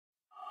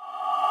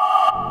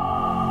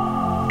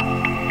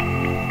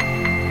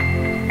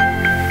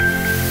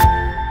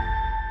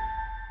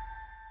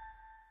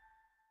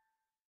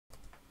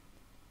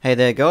Hey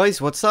there guys,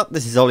 what's up?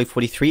 This is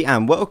Ollie43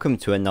 and welcome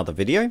to another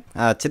video.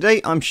 Today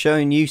I'm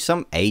showing you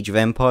some Age of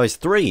Empires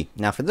 3.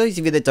 Now for those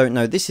of you that don't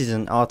know, this is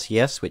an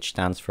RTS, which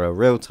stands for a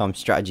real-time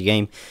strategy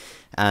game.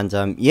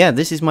 And yeah,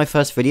 this is my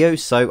first video,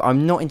 so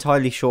I'm not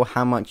entirely sure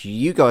how much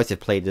you guys have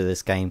played of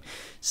this game.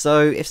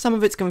 So if some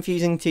of it's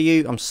confusing to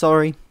you, I'm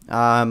sorry.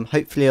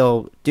 Hopefully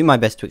I'll do my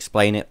best to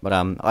explain it, but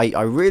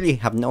I really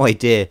have no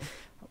idea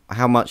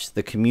how much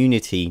the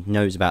community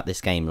knows about this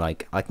game.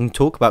 Like, I can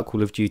talk about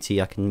Call of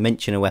Duty, I can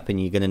mention a weapon,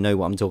 you're going to know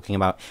what I'm talking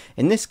about.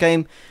 In this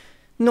game,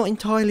 not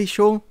entirely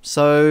sure.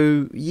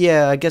 So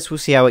yeah, I guess we'll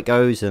see how it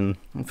goes, and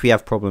if we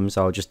have problems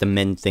I'll just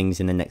amend things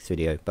in the next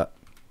video, but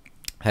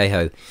hey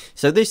ho.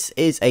 So this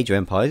is Age of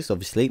Empires,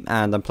 obviously,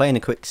 and I'm playing a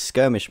quick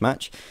skirmish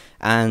match,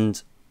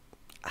 and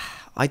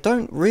I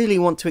don't really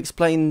want to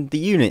explain the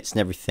units and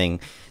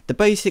everything. The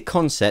basic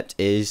concept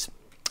is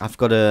I've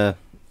got a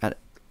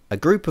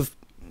group of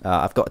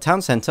I've got a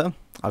town centre,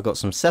 I've got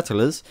some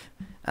settlers,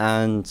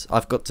 and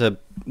I've got to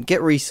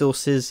get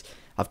resources,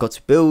 I've got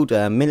to build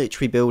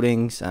military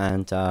buildings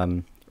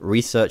and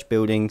research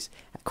buildings,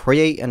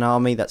 create an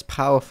army that's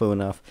powerful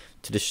enough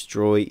to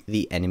destroy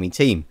the enemy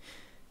team.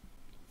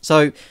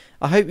 So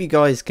I hope you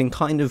guys can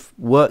kind of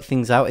work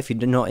things out if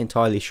you're not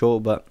entirely sure,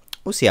 but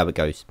we'll see how it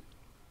goes.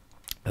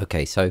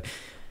 Okay, so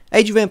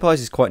Age of Empires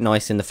is quite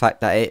nice in the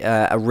fact that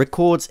it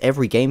records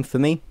every game for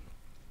me.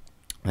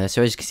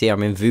 So as you can see,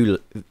 I'm in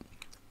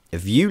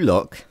view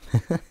lock,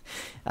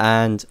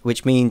 and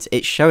which means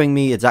it's showing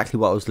me exactly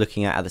what I was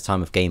looking at the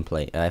time of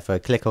gameplay. If I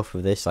click off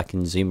of this, I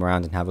can zoom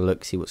around and have a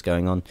look, see what's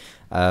going on.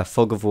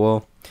 Fog of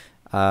War.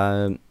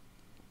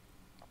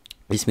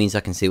 This means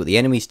I can see what the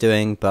enemy's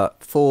doing,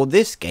 but for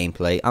this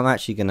gameplay, I'm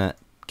actually gonna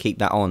keep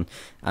that on,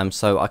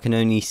 so I can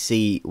only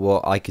see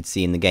what I could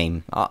see in the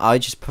game. I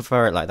just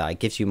prefer it like that. It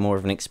gives you more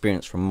of an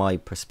experience from my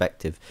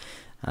perspective.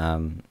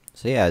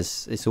 So yeah,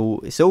 it's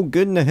all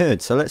good in the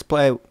hood. So let's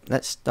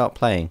start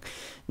playing.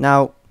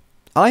 Now,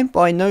 I'm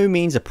by no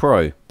means a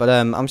pro, but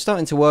I'm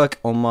starting to work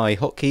on my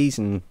hotkeys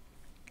and,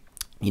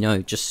 you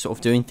know, just sort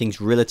of doing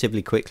things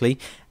relatively quickly.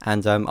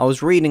 And I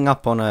was reading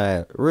up on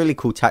a really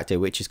cool tactic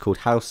which is called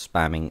house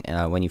spamming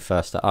when you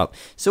first start up.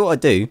 So what I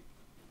do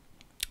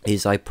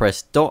is I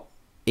press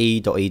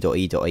 .e,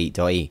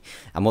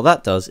 and what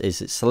that does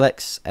is it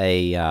selects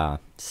a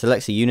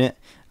unit,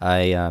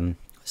 a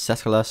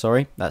settler,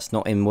 sorry, that's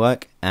not in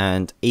work,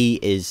 and E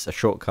is a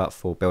shortcut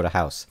for build a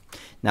house.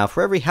 Now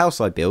for every house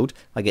I build,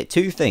 I get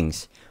two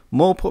things: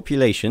 more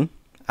population,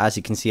 as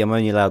you can see I'm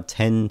only allowed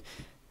 10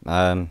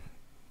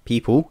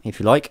 people if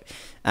you like,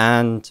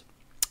 and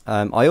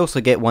I also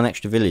get one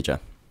extra villager.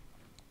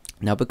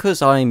 Now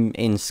because I'm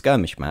in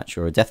skirmish match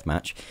or a death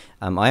match,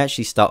 I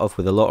actually start off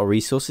with a lot of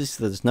resources,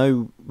 so there's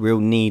no real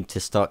need to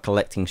start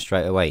collecting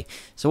straight away.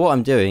 So what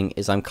I'm doing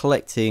is I'm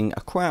building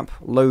a crap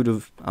load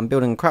of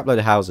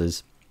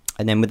houses,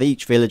 and then with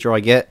each villager I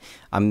get,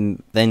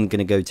 I'm then going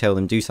to go tell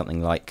them do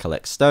something like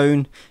collect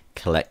stone,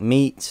 collect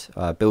meat,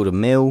 build a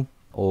mill,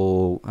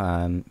 or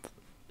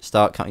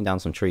start cutting down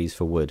some trees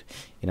for wood,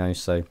 you know.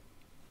 So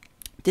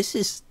this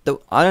is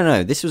I don't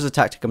know, this was a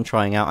tactic I'm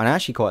trying out and I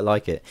actually quite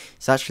like it.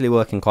 It's actually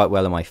working quite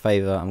well in my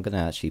favour. I'm going to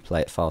actually play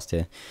it fast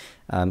here.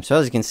 So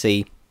as you can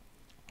see,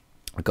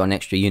 I've got an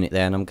extra unit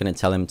there and I'm going to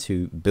tell him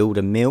to build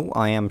a mill,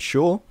 I am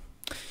sure.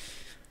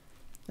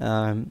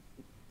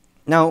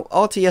 Now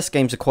RTS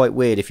games are quite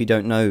weird if you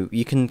don't know.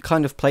 You can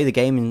kind of play the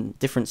game in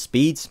different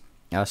speeds.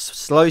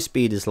 Slow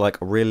speed is like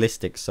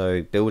realistic,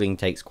 so building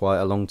takes quite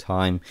a long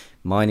time,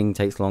 mining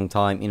takes a long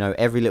time, you know,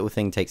 every little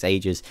thing takes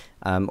ages.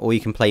 Or you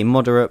can play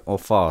moderate or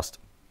fast.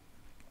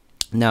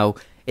 Now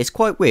it's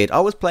quite weird,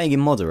 I was playing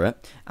in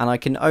moderate and I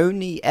can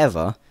only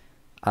ever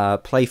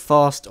play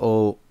fast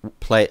or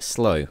play it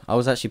slow. I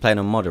was actually playing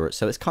on moderate,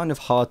 so it's kind of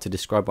hard to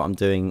describe what I'm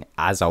doing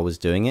as I was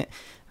doing it.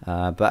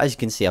 But as you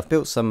can see, I've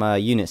built some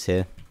units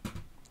here.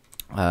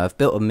 I've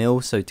built a mill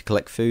so to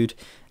collect food,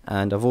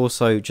 and I've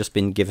also just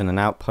been given an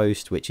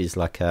outpost, which is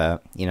like a,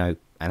 you know,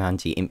 an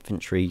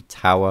anti-infantry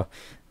tower.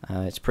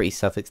 It's pretty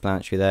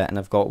self-explanatory there, and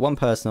I've got one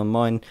person on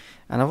mine.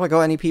 And have I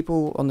got any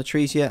people on the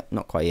trees yet?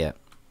 Not quite yet.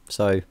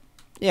 So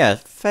yeah,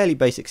 fairly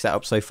basic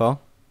setup so far.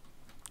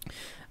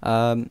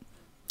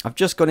 I've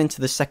just got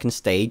into the second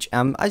stage.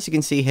 As you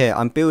can see here,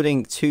 I'm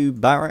building 2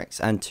 barracks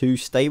and 2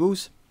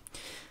 stables.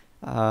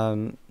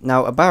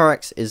 Now a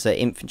barracks is an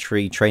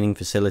infantry training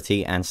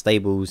facility and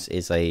stables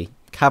is a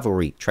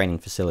cavalry training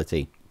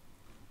facility.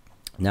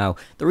 Now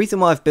the reason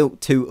why I've built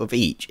 2 of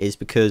each is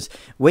because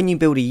when you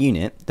build a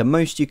unit, the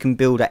most you can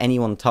build at any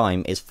one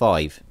time is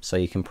 5. So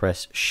you can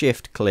press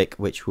shift click,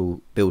 which will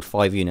build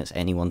 5 units at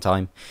any one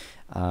time.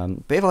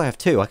 But if I have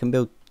 2, I can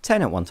build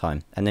 10 at one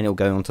time, and then it'll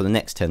go on to the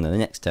next 10, the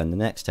next 10, the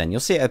next 10.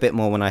 You'll see it a bit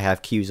more when I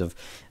have queues of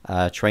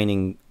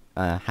training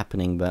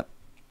happening, but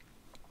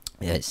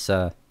yeah, it's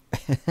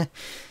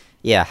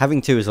yeah,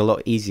 having 2 is a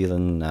lot easier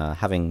than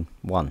having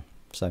 1.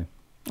 So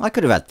I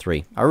could have had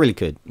 3. I really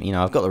could. You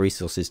know, I've got the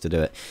resources to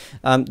do it.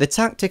 The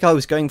tactic I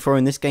was going for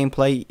in this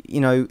gameplay, you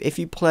know, if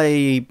you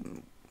play,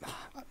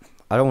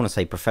 I don't want to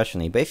say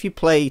professionally, but if you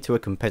play to a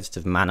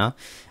competitive manner,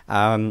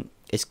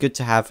 it's good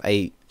to have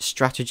a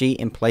strategy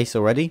in place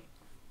already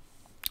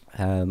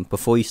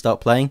before you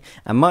start playing.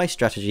 And my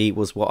strategy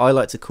was what I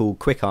like to call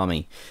quick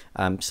army.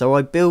 So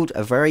I build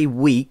a very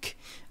weak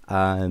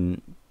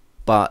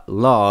but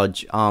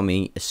large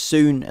army as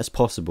soon as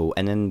possible,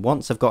 and then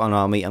once I've got an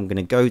army, I'm going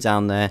to go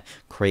down there,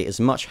 create as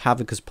much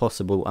havoc as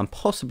possible, and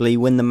possibly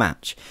win the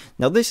match.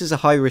 Now this is a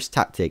high risk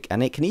tactic,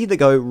 and it can either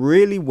go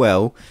really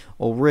well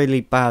or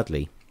really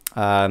badly.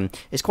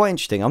 It's quite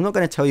interesting. I'm not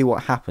going to tell you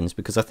what happens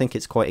because I think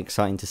it's quite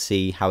exciting to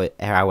see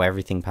how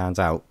everything pans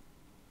out.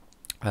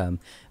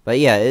 But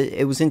yeah,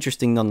 it was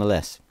interesting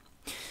nonetheless.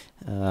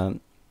 So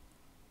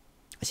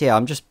yeah,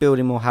 I'm just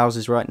building more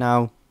houses right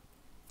now.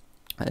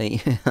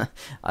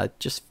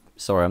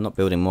 Sorry, I'm not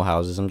building more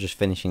houses. I'm just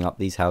finishing up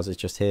these houses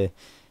just here.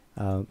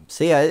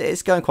 So yeah,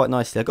 it's going quite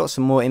nicely. I've got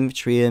some more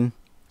inventory in,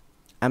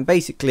 and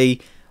basically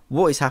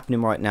what is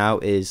happening right now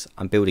is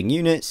I'm building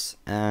units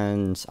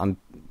and I'm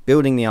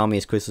building the army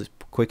as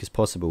quick as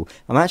possible.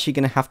 I'm actually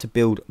going to have to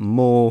build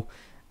more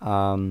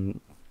houses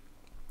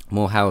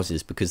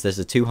because there's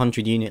a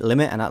 200 unit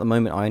limit, and at the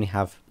moment I only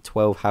have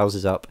 12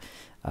 houses up.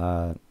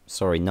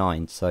 Sorry,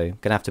 9. So I'm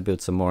gonna have to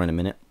build some more in a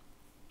minute.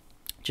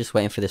 Just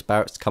waiting for this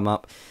barracks to come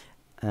up,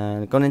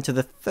 and gone into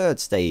the 3rd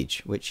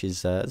stage, which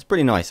is it's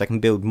pretty nice. I can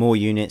build more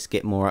units,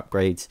 get more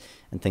upgrades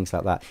and things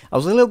like that. I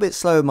was a little bit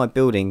slow in my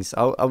buildings.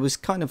 I was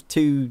kind of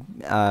too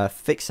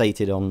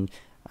fixated on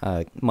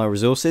my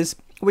resources,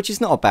 which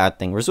is not a bad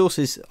thing.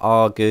 Resources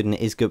are good, and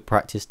it is good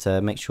practice to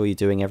make sure you're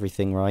doing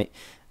everything right.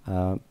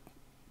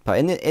 But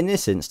in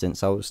this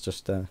instance, I was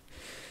just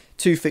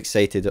too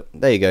fixated.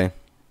 There you go.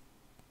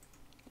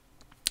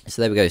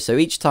 So there we go. So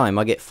each time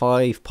I get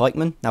 5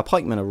 pikemen. Now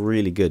pikemen are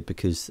really good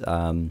because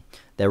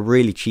they're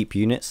really cheap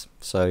units.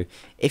 So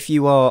if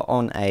you are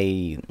on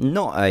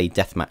not a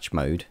deathmatch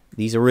mode,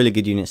 these are really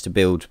good units to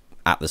build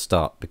at the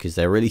start because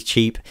they're really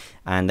cheap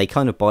and they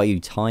kind of buy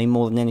you time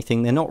more than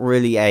anything. They're not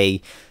really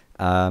a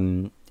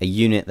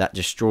unit that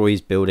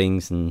destroys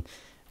buildings and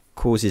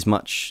causes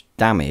much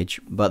damage,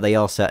 but they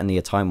are certainly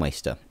a time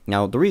waster.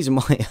 Now the reason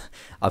why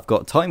I've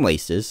got time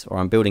wasters, or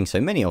I'm building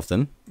so many of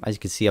them, as you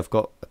can see I've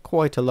got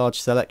quite a large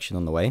selection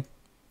on the way,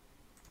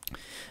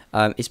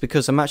 it's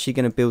because I'm actually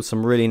going to build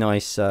some really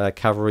nice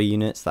cavalry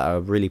units that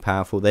are really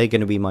powerful. They're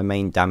going to be my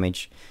main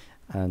damage,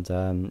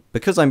 and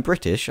because I'm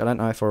British, I don't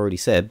know if I already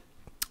said,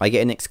 I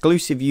get an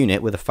exclusive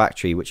unit with a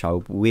factory which I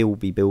will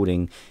be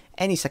building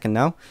any second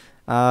now,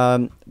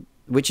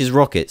 which is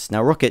rockets.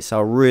 Now rockets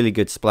are really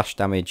good splash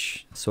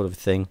damage sort of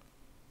thing.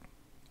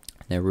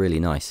 They're really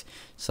nice.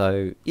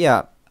 So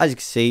yeah, as you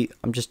can see,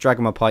 I'm just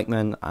dragging my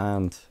pikemen,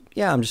 and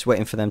yeah, I'm just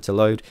waiting for them to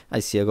load. As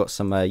you see, I've got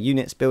some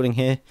units building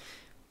here.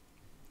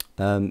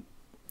 And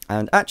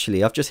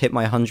actually, I've just hit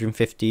my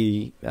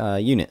 150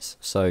 units.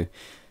 So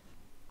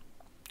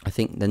I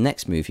think the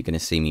next move you're going to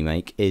see me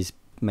make is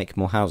make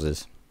more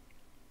houses.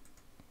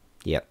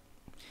 Yep.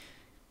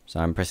 So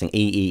I'm pressing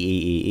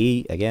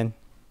E again.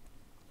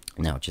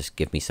 Now just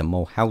give me some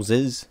more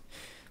houses.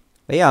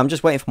 But yeah, I'm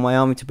just waiting for my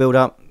army to build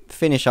up,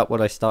 finish up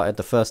what I started,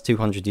 the first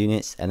 200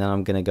 units, and then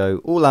I'm going to go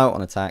all out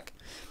on attack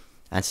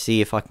and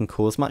see if I can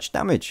cause much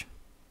damage.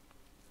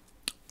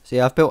 So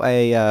yeah, I've built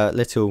a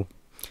little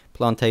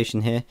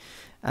plantation here,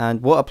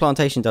 and what a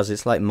plantation does,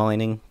 it's like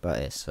mining, but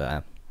it's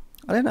I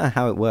don't know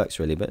how it works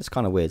really, but it's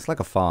kind of weird. It's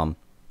like a farm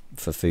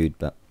for food,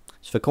 but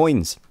it's for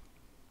coins.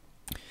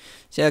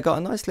 So yeah, I got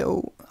a nice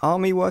little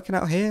army working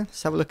out here.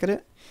 Let's have a look at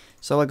it.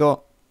 So I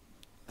got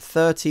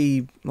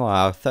 30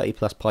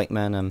 plus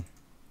pikemen.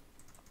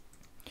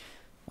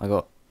 I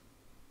got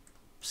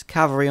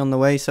cavalry on the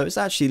way, so it's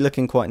actually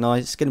looking quite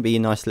nice. It's going to be a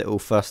nice little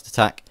first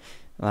attack.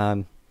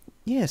 Yeah,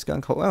 it's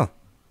going quite well.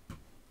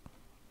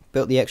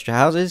 Built the extra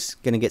houses,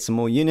 going to get some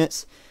more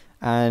units,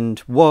 and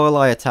while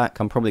I attack,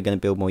 I'm probably going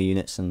to build more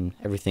units, and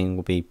everything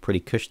will be pretty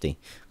cushy.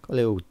 Got a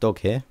little dog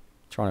here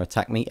trying to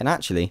attack me, and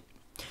actually,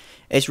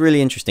 it's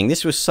really interesting.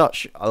 This was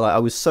I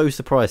was so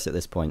surprised at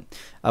this point.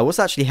 What's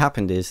actually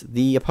happened is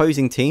the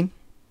opposing team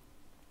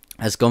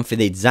has gone for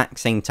the exact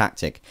same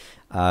tactic,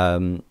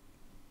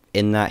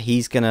 in that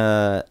he's going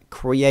to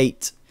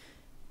create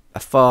a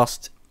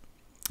fast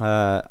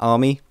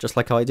army, just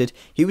like I did.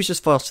 He was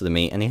just faster than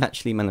me, and he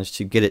actually managed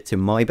to get it to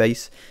my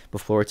base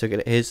before I took it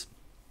at his.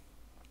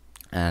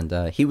 And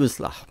he was,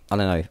 I don't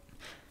know,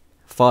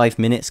 5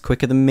 minutes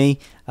quicker than me.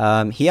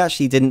 He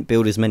actually didn't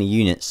build as many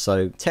units,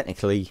 so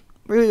technically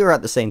we were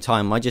at the same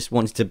time. I just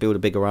wanted to build a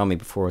bigger army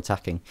before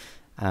attacking.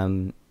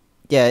 Yeah,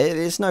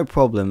 it's no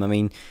problem. I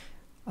mean,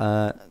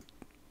 I've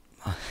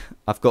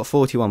got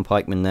 41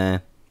 pikemen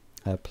there,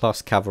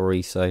 plus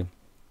cavalry, so,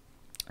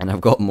 and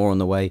I've got more on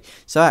the way.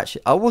 So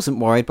actually, I wasn't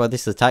worried by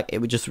this attack. It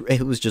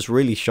was just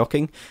really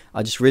shocking.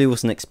 I just really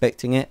wasn't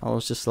expecting it. I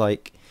was just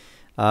like,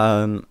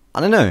 I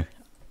don't know.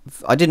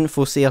 I didn't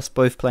foresee us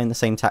both playing the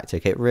same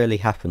tactic. It rarely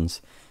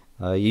happens.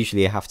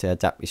 Usually, you have to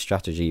adapt your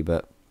strategy,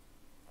 but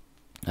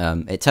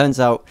it turns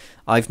out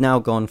I've now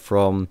gone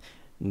from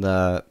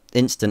the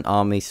instant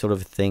army sort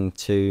of thing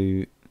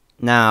to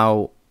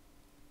now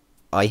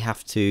I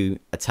have to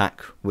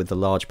attack with a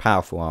large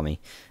powerful army,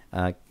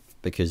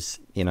 because,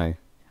 you know,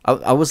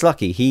 I was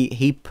lucky.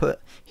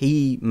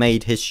 He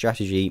made his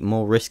strategy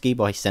more risky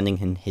by sending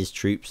in his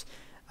troops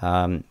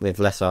with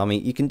less army.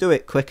 You can do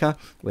it quicker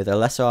with a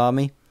lesser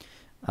army,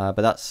 but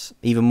that's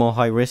even more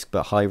high risk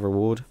but high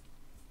reward.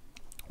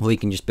 Or you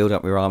can just build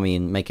up your army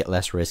and make it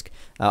less risk.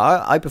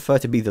 I prefer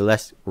to be the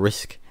less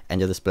risk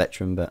end of the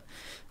spectrum, but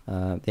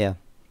yeah.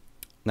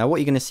 Now what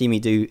you're going to see me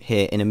do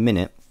here in a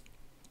minute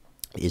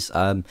is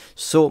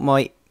sort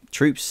my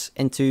troops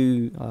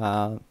into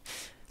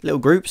little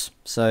groups.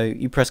 So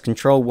you press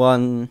Control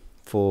 1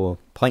 for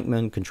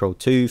pikemen, Control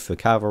 2 for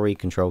cavalry,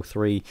 Control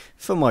 3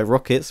 for my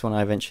rockets when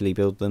I eventually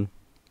build them.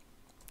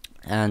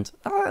 And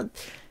there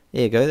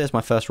you go, there's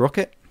my first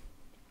rocket.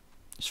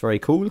 It's very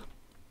cool.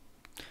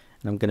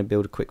 And I'm going to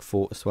build a quick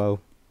fort as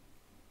well.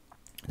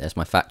 There's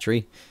my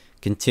factory.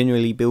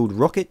 Continually build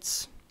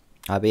rockets.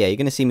 But yeah, you're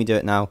going to see me do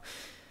it now.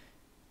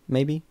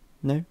 Maybe?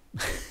 No?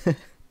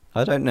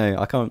 I don't know.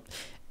 I can't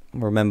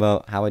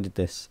remember how I did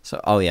this.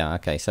 So, oh yeah,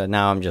 okay. So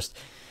now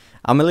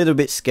I'm a little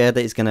bit scared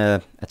that he's going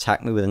to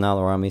attack me with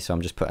another army. So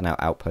I'm just putting out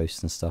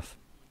outposts and stuff.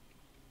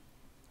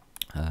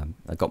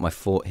 I got my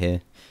fort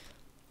here.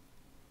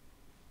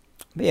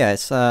 But yeah,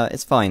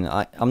 it's fine.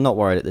 I'm not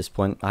worried at this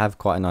point. I have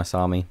quite a nice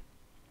army.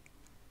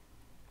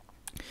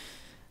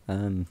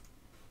 But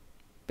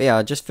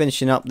yeah, just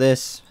finishing up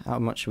this. How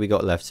much have we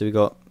got left? So we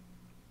got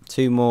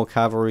 2 more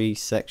cavalry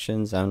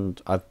sections,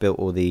 and I've built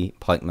all the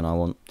pikemen I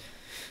want.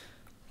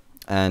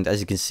 And as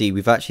you can see,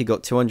 we've actually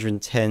got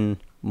 210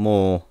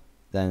 more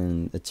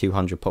than the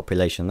 200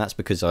 population. That's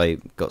because I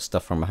got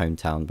stuff from my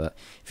hometown. But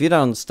if you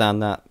don't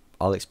understand that,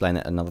 I'll explain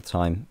it another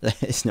time.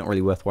 It's not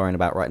really worth worrying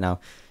about right now.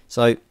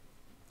 So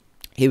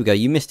here we go.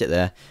 You missed it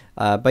there.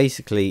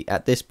 Basically,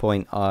 at this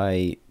point,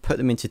 I put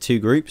them into 2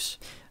 groups.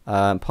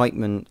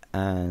 Pikemen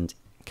and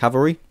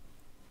cavalry,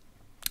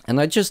 and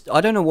I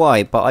don't know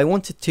why, but I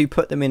wanted to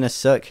put them in a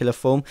circular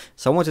form.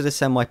 So I wanted to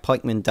send my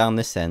pikemen down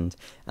this end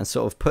and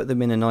sort of put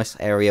them in a nice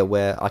area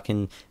where I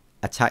can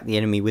attack the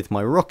enemy with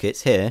my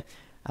rockets here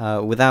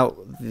without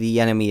the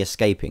enemy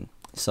escaping.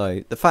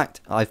 So the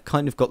fact I've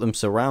kind of got them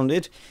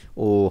surrounded,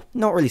 or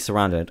not really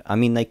surrounded, I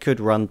mean they could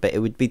run, but it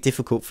would be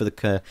difficult for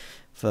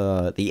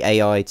the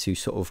AI to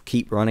sort of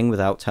keep running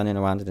without turning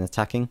around and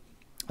attacking.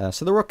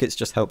 So the rockets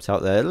just helped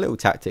out there. A little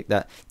tactic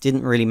that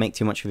didn't really make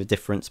too much of a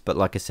difference, but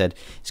like I said,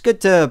 it's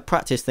good to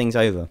practice things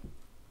over.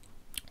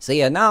 So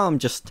yeah, now I'm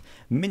just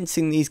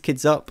mincing these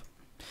kids up,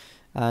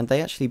 and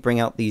they actually bring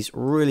out these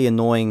really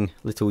annoying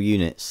little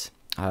units.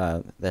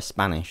 They're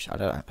Spanish, I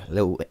don't know,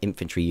 little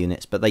infantry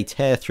units, but they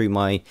tear through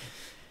my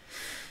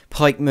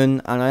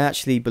pikemen, and I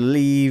actually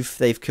believe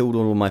they've killed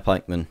all of my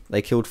pikemen.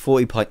 They killed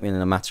 40 pikemen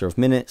in a matter of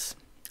minutes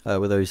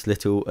with those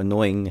little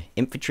annoying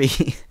infantry.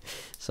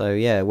 So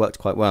yeah, it worked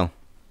quite well.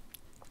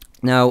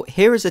 Now,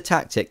 here is a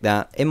tactic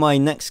that in my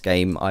next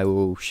game I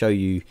will show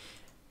you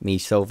me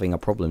solving a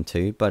problem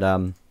too, but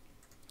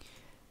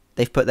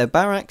they've put their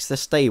barracks, their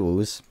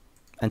stables,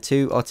 and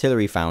 2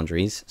 artillery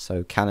foundries,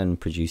 so cannon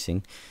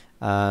producing,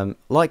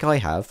 like I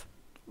have,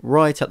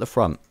 right at the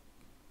front.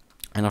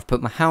 And I've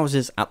put my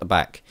houses at the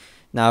back.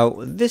 Now,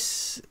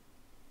 this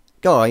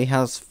guy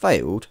has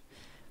failed.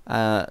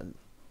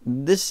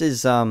 This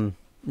is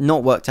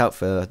not worked out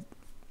for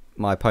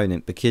my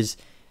opponent because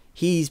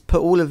he's put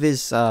all of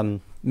his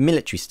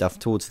military stuff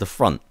towards the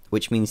front,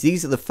 which means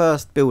these are the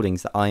first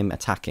buildings that I'm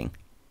attacking.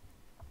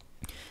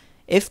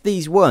 If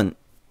these weren't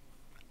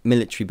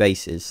military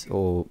bases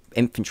or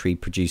infantry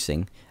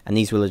producing, and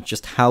these were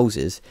just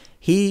houses,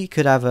 he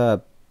could have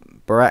a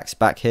barracks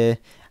back here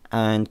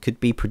and could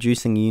be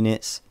producing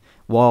units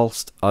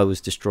whilst I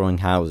was destroying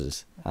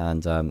houses,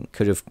 and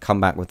could have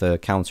come back with a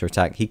counter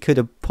attack. He could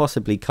have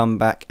possibly come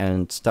back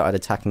and started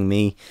attacking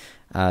me.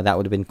 That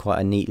would have been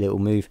quite a neat little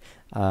move,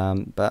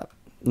 but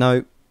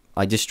no,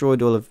 I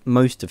destroyed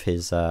most of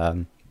his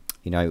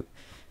you know,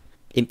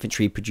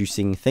 infantry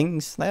producing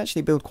things. They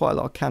actually build quite a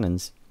lot of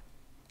cannons.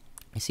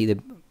 You see they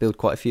build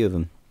quite a few of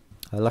them.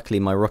 Luckily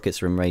my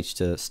rockets are enraged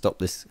to stop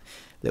this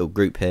little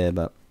group here,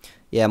 but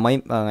yeah,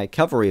 my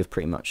cavalry have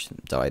pretty much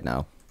died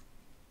now.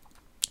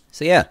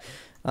 So yeah,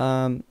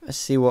 let's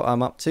see what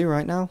I'm up to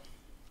right now.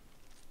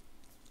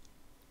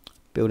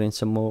 Building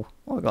some more.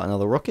 Oh, I got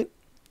another rocket.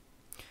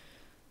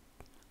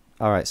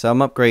 Alright, so I'm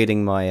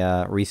upgrading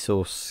my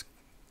resource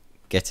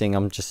getting.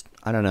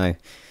 I don't know.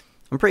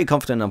 I'm pretty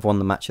confident I've won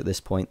the match at this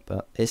point,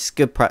 but it's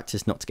good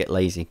practice not to get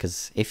lazy,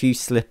 because if you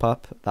slip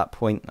up at that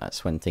point,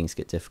 that's when things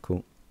get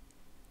difficult.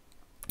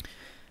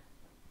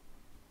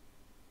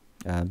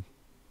 But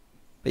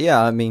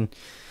yeah, I mean,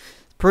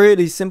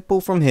 pretty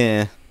simple from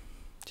here.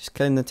 Just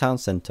killing the town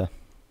centre.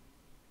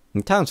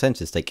 And town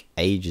centres take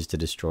ages to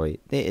destroy.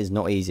 It is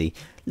not easy.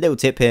 Little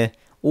tip here: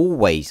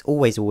 always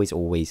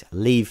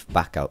leave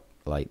backup.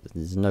 Like,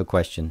 there's no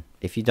question.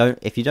 If you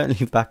don't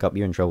leave backup,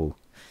 you're in trouble.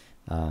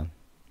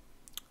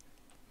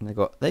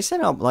 They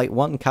sent up like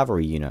 1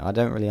 cavalry unit. I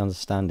don't really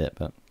understand it,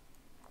 but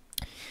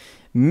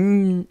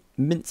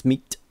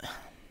mincemeat.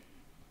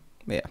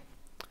 Yeah.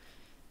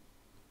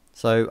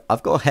 So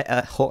I've got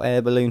a hot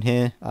air balloon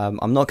here.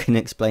 I'm not going to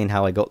explain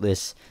how I got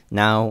this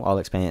now. I'll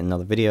explain it in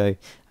another video.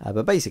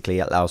 But basically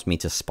it allows me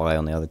to spy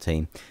on the other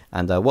team.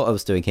 And what I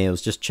was doing here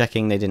was just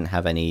checking they didn't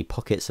have any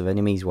pockets of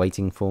enemies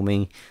waiting for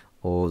me,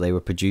 or they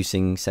were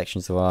producing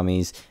sections of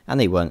armies, and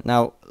they weren't.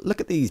 Now look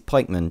at these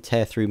pikemen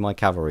tear through my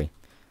cavalry.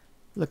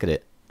 Look at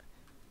it.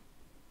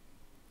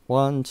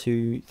 1,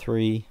 2,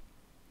 3,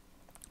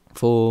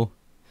 4,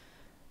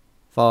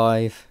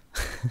 5.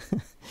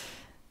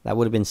 That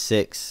would have been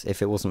 6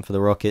 if it wasn't for the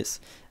rockets.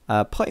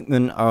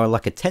 Pikemen are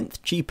like a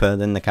tenth cheaper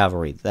than the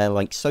cavalry. They're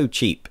like so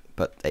cheap,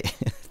 but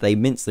they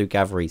mince through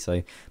cavalry.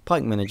 So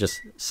pikemen are just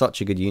such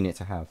a good unit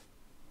to have.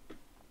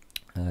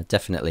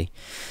 Definitely.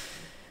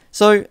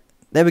 So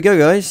there we go,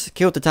 guys.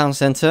 Killed the town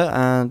centre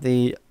and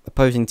the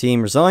opposing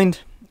team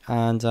resigned.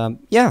 And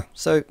yeah,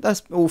 so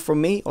that's all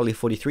from me,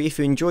 Ollie43. If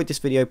you enjoyed this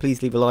video,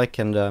 please leave a like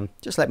and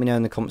just let me know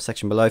in the comment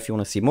section below if you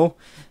want to see more.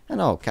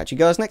 And I'll catch you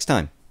guys next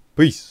time.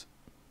 Peace.